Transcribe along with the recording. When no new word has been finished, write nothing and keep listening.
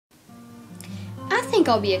think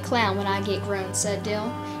I'll be a clown when I get grown," said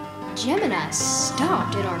Dill. Jem and I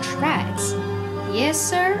stopped in our tracks. "Yes,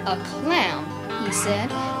 sir, a clown," he said.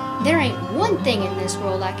 "There ain't one thing in this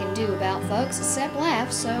world I can do about folks except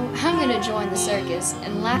laugh, so I'm gonna join the circus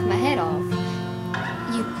and laugh my head off."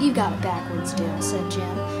 You got it backwards, Dill," said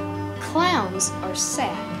Jem. "Clowns are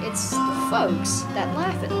sad. It's the folks that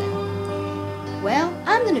laugh at them." "Well,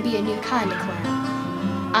 I'm gonna be a new kind of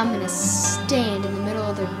clown. I'm gonna stand in the middle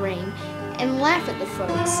of the ring and laugh at the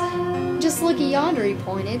folks. Just look yonder," he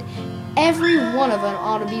pointed. "Every one of them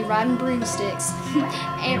ought to be riding broomsticks."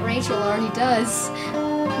 Aunt Rachel already does.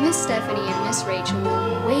 Miss Stephanie and Miss Rachel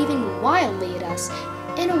were waving wildly at us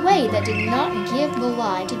in a way that did not give the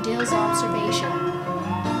lie to Dill's observation.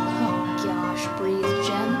 "Oh gosh," breathed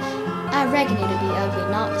Jem. "I reckon it'd be ugly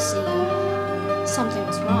not to see him." Something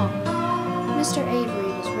was wrong. Mr.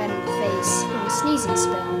 Avery was red in the face from a sneezing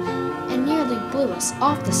spell and nearly blew us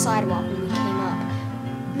off the sidewalk when we came up.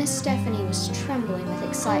 Miss Stephanie was trembling with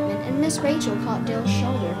excitement, and Miss Rachel caught Dill's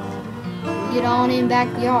shoulder. "Get on in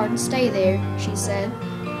backyard and stay there," she said.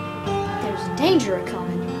 "There's danger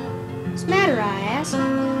a-comin'." "What's the matter?" I asked.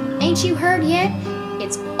 "Ain't you heard yet?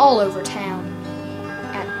 It's all over town."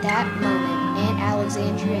 At that moment, Aunt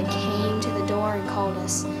Alexandria came to the door and called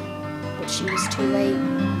us, but she was too late.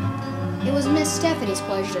 It was Miss Stephanie's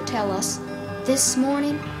pleasure to tell us, this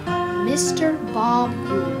morning, Mr. Bob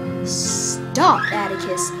Rule stopped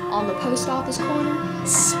Atticus on the post office corner,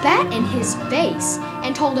 spat in his face,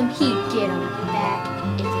 and told him he'd get him back